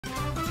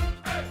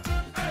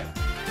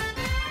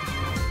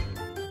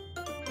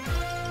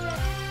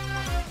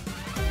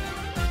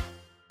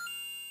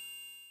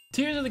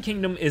Tears of the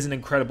Kingdom is an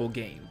incredible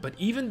game, but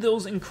even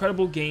those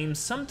incredible games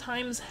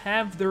sometimes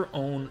have their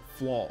own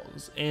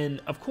flaws. And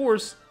of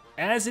course,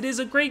 as it is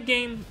a great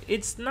game,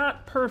 it's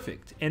not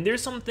perfect. And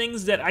there's some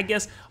things that I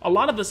guess a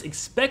lot of us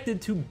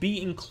expected to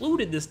be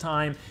included this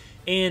time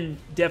and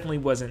definitely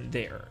wasn't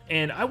there.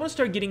 And I want to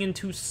start getting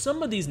into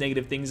some of these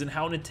negative things and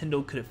how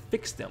Nintendo could have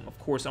fixed them. Of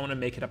course, I want to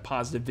make it a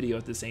positive video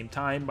at the same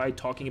time by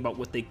talking about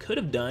what they could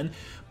have done,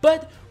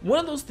 but one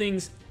of those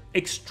things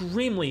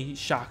extremely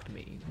shocked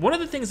me. One of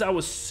the things I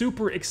was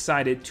super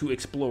excited to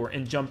explore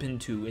and jump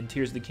into in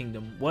Tears of the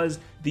Kingdom was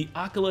the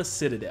Akala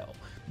Citadel.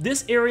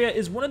 This area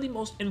is one of the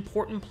most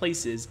important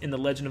places in The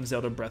Legend of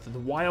Zelda Breath of the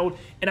Wild,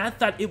 and I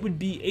thought it would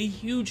be a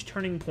huge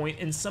turning point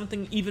and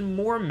something even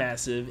more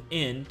massive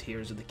in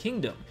Tears of the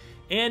Kingdom.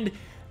 And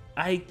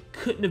I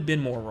couldn't have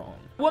been more wrong.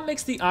 What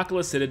makes the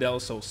Akala Citadel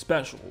so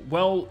special?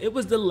 Well, it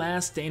was the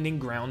last standing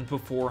ground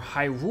before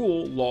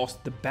Hyrule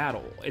lost the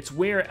battle. It's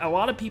where a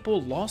lot of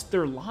people lost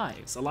their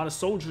lives. A lot of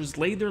soldiers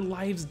laid their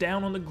lives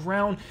down on the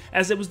ground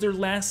as it was their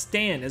last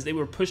stand, as they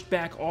were pushed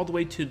back all the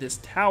way to this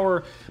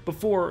tower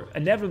before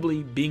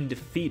inevitably being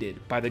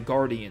defeated by the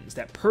Guardians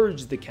that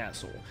purged the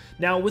castle.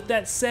 Now, with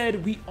that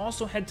said, we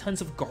also had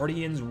tons of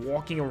Guardians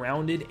walking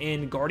around it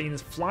and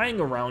Guardians flying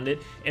around it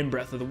in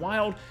Breath of the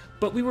Wild,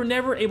 but we were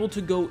never able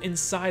to go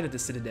inside of the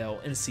Citadel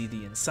and see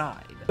the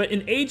inside. But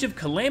in Age of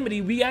Calamity,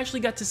 we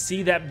actually got to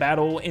see that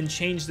battle and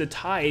change the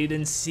tide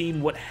and see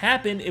what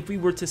happened if we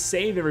were to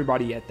save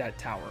everybody at that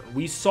tower.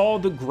 We saw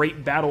the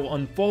great battle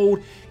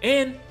unfold,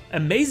 and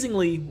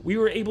amazingly, we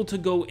were able to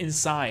go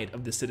inside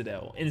of the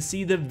Citadel and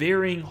see the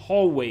varying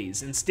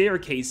hallways and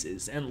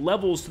staircases and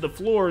levels to the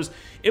floors.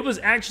 It was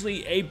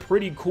actually a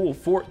pretty cool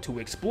fort to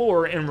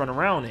explore and run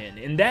around in,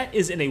 and that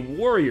is in a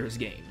Warriors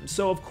game.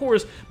 So of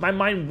course, my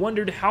mind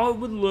wondered how it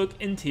would look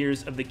in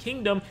Tears of the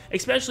Kingdom,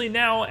 especially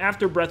now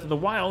after Breath of the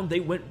Wild, they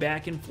went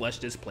back and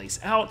fleshed this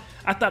place out.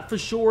 I thought for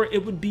sure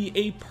it would be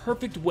a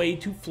perfect way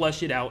to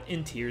flesh it out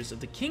in Tears of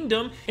the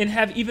Kingdom and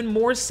have even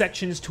more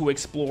sections to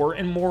explore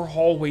and more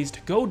hallways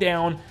to go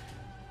down,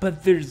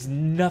 but there's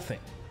nothing.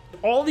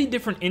 All the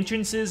different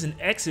entrances and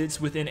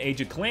exits within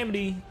Age of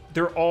Calamity,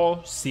 they're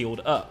all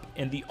sealed up,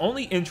 and the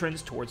only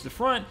entrance towards the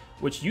front,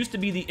 which used to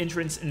be the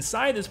entrance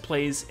inside this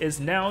place, is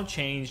now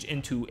changed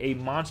into a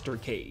monster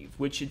cave,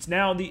 which it's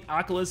now the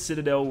Akala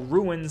Citadel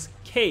Ruins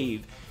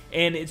Cave,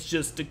 and it's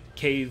just a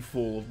cave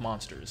full of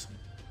monsters.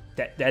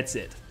 That's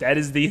it. That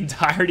is the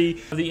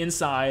entirety of the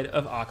inside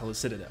of Akala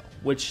Citadel,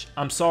 which,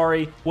 I'm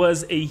sorry,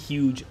 was a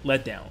huge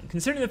letdown.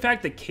 Considering the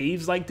fact that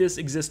caves like this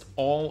exist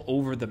all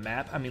over the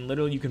map, I mean,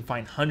 literally you can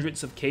find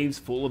hundreds of caves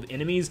full of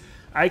enemies,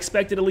 I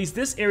expected at least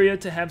this area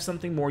to have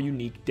something more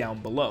unique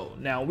down below.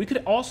 Now, we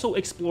could also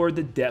explore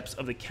the depths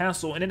of the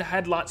castle, and it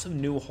had lots of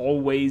new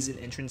hallways and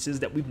entrances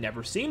that we've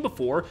never seen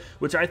before,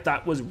 which I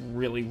thought was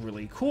really,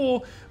 really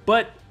cool,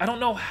 but I don't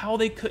know how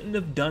they couldn't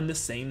have done the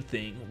same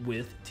thing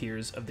with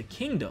Tears of the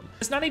Kingdom.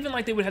 It's not even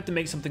like they would have to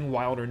make something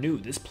wild or new.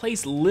 This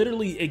place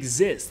literally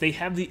exists. They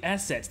have the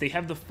assets, they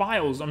have the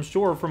files, I'm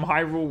sure, from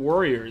Hyrule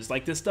Warriors.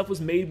 Like, this stuff was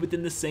made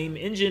within the same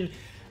engine.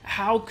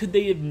 How could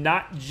they have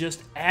not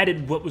just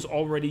added what was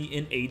already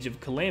in Age of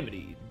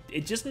Calamity?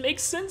 It just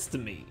makes sense to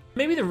me.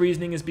 Maybe the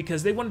reasoning is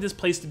because they wanted this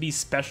place to be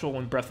special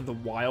in Breath of the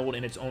Wild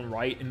in its own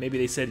right, and maybe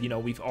they said, you know,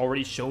 we've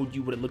already showed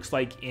you what it looks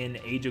like in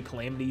Age of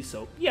Calamity,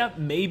 so yeah,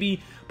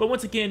 maybe. But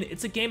once again,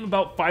 it's a game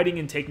about fighting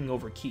and taking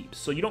over keeps,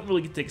 so you don't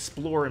really get to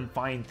explore and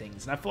find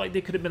things. And I feel like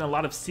there could have been a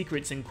lot of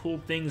secrets and cool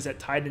things that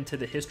tied into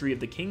the history of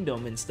the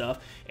kingdom and stuff,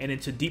 and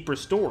into deeper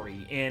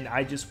story, and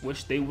I just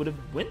wish they would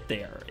have went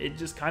there. It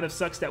just kind of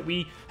sucks that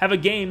we have a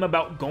game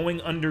about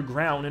going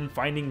underground and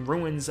finding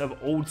ruins of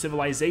old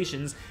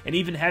civilizations, and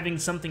even having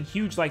something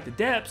huge like the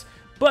depths,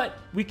 but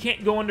we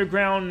can't go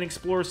underground and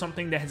explore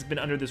something that has been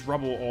under this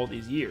rubble all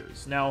these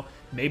years. Now,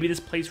 maybe this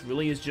place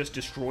really is just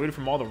destroyed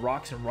from all the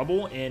rocks and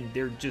rubble, and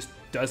there just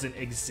doesn't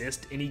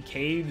exist any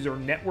caves or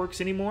networks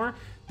anymore.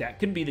 That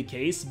could be the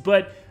case,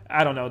 but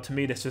I don't know. To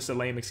me, that's just a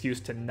lame excuse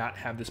to not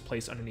have this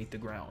place underneath the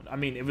ground. I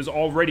mean, it was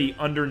already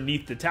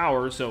underneath the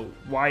tower, so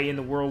why in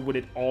the world would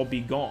it all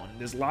be gone?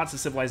 There's lots of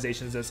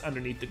civilizations that's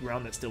underneath the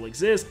ground that still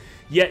exist,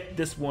 yet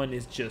this one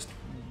is just,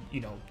 you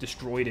know,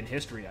 destroyed in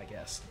history, I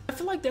guess. I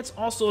feel like that's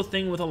also a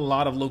thing with a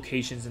lot of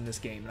locations in this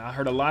game, and I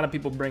heard a lot of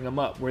people bring them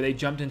up, where they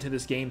jumped into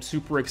this game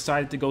super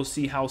excited to go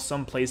see how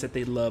some place that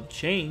they loved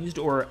changed,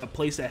 or a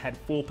place that had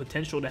full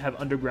potential to have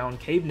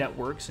underground cave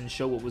networks and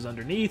show what was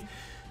underneath,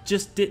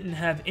 just didn't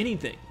have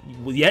anything.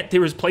 Yet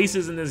there was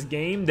places in this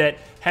game that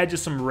had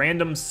just some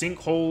random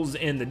sinkholes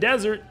in the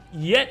desert,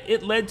 yet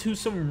it led to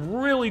some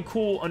really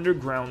cool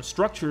underground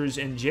structures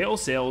and jail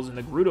cells in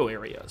the Gerudo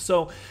area.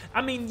 So,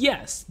 I mean,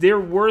 yes, there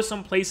were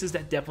some places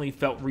that definitely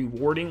felt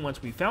rewarding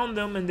once we found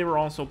them, and there were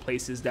also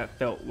places that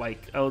felt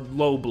like a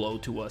low blow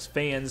to us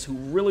fans who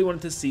really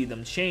wanted to see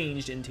them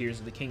changed in Tears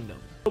of the Kingdom.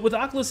 But with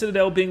Akala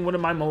Citadel being one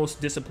of my most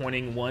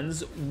disappointing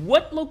ones,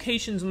 what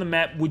locations on the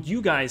map would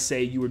you guys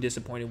say you were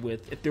disappointed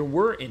with, if there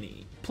were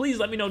any? Please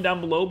let me know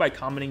down below by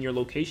commenting your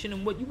location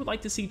and what you would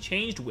like to see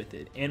changed with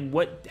it, and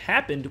what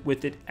happened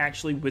with it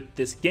actually with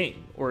this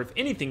game, or if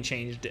anything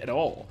changed at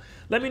all.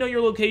 Let me know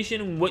your location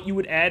and what you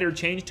would add or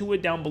change to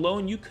it down below,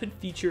 and you could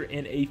feature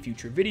in a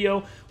future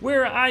video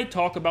where I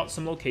talk about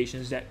some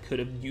locations that could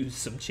have used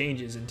some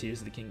changes in Tears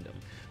of the Kingdom.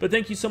 But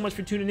thank you so much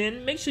for tuning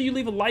in. Make sure you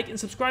leave a like and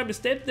subscribe to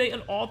stay up to date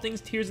on all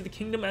things Tears of the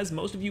Kingdom, as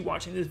most of you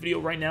watching this video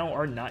right now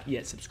are not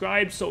yet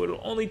subscribed, so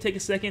it'll only take a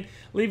second.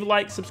 Leave a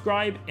like,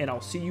 subscribe, and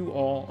I'll see you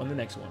all on the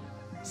next one.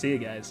 See you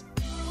guys.